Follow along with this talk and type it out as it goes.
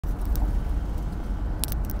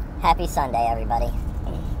Happy Sunday, everybody.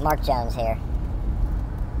 Mark Jones here.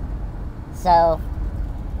 So,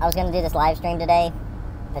 I was going to do this live stream today,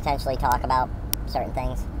 potentially talk about certain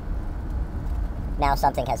things. Now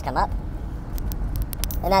something has come up.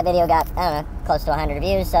 And that video got, I don't know, close to 100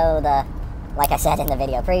 views, so like I said in the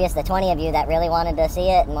video previous, the 20 of you that really wanted to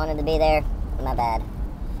see it and wanted to be there, my bad.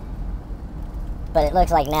 But it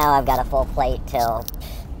looks like now I've got a full plate till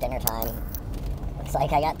dinner time. Looks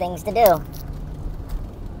like I got things to do.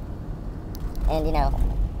 And, you know,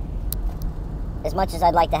 as much as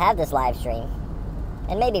I'd like to have this live stream,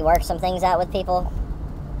 and maybe work some things out with people,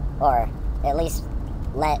 or at least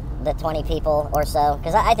let the 20 people or so,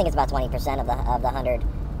 because I think it's about 20% of the 100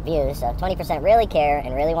 views, so 20% really care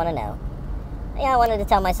and really want to know. Yeah, I wanted to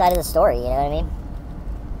tell my side of the story, you know what I mean?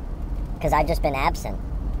 Because I've just been absent.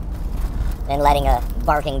 And letting a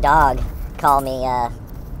barking dog call me a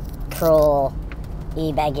cruel,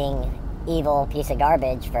 e-begging, evil piece of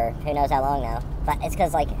garbage for who knows how long now. But it's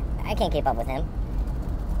because, like, I can't keep up with him.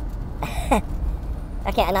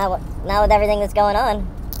 I can't, now with everything that's going on.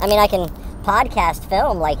 I mean, I can podcast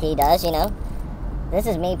film like he does, you know. This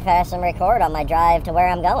is me pressing record on my drive to where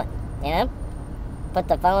I'm going, you know. Put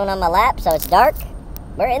the phone on my lap so it's dark.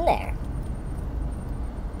 We're in there.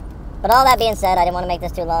 But all that being said, I didn't want to make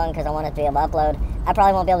this too long because I wanted to be able to upload. I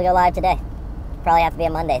probably won't be able to go live today. Probably have to be a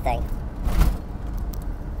Monday thing.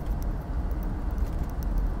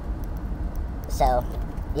 So,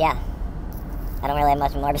 yeah. I don't really have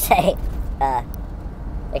much more to say.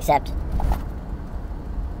 Except,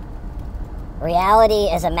 reality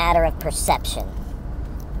is a matter of perception.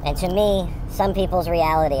 And to me, some people's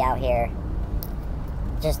reality out here,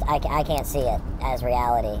 just, I can't see it as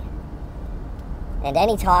reality. And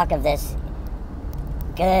any talk of this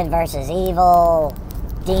good versus evil,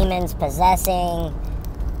 demons possessing,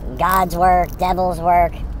 God's work, devil's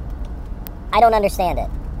work, I don't understand it.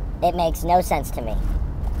 It makes no sense to me.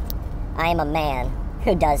 I am a man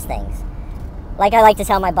who does things. Like I like to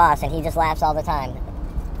tell my boss, and he just laughs all the time.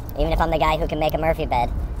 Even if I'm the guy who can make a Murphy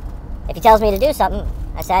bed. If he tells me to do something,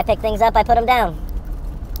 I say I pick things up, I put them down.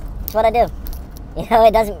 That's what I do. You know,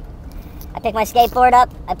 it doesn't... I pick my skateboard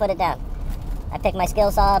up, I put it down. I pick my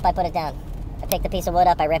skill saw up, I put it down. I pick the piece of wood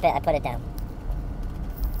up, I rip it, I put it down.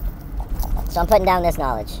 So I'm putting down this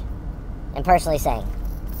knowledge. And personally saying,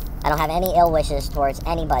 I don't have any ill wishes towards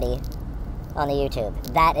anybody on the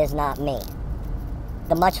YouTube. That is not me.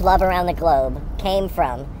 The much love around the globe came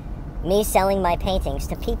from me selling my paintings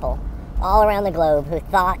to people all around the globe who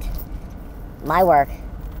thought my work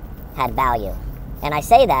had value. And I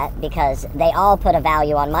say that because they all put a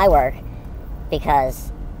value on my work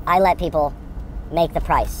because I let people make the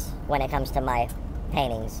price when it comes to my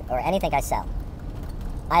paintings or anything I sell.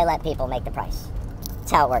 I let people make the price.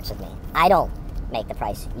 That's how it works with me. I don't make the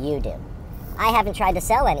price, you do. I haven't tried to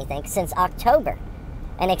sell anything since October.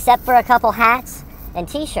 And except for a couple hats and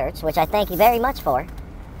t-shirts, which I thank you very much for,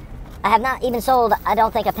 I have not even sold, I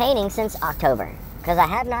don't think, a painting since October. Because I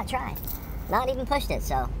have not tried. Not even pushed it,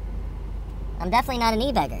 so I'm definitely not an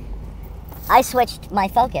e-beggar. I switched my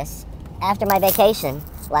focus after my vacation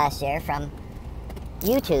last year from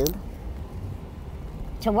YouTube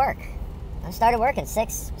to work. I started working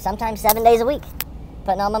 6, sometimes 7 days a week,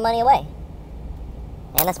 putting all my money away.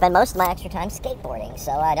 And I spend most of my extra time skateboarding,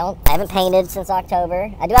 so I haven't painted since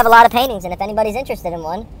October. I do have a lot of paintings, and if anybody's interested in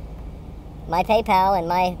one, my PayPal and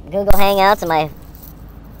my Google Hangouts and my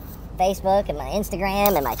Facebook and my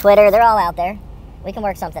Instagram and my Twitter, they're all out there. We can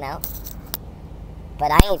work something out.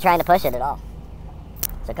 But I ain't trying to push it at all.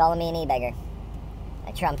 So calling me an e-beggar.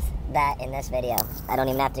 I trumped that in this video. I don't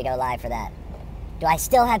even have to go live for that. Do I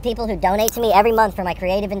still have people who donate to me every month for my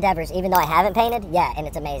creative endeavors, even though I haven't painted? Yeah, and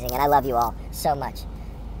it's amazing, and I love you all so much.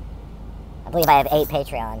 I believe I have 8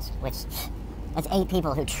 Patreons, which, that's 8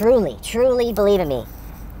 people who truly, truly believe in me.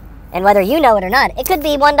 And whether you know it or not, it could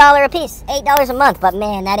be $1 a piece, $8 a month, but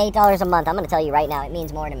man, that $8 a month, I'm going to tell you right now, it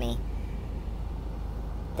means more to me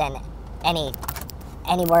than any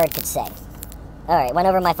word could say. Alright, went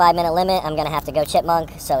over my 5-minute limit. I'm going to have to go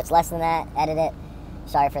chipmunk, so it's less than that. Edit it.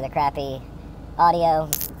 Sorry for the crappy audio,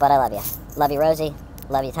 but I love you. Love you, Rosie.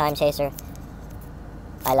 Love you, Time Chaser.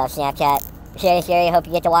 I love Snapchat. Sherry, hope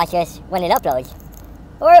you get to watch this when it uploads.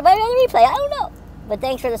 Or on the replay, I don't know. But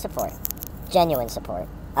thanks for the support. Genuine support.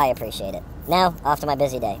 I appreciate it. Now, off to my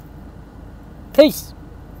busy day. Peace!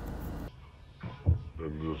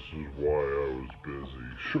 And this is why I was busy.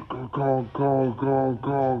 Sugar con con con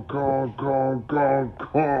con con con con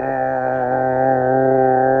con.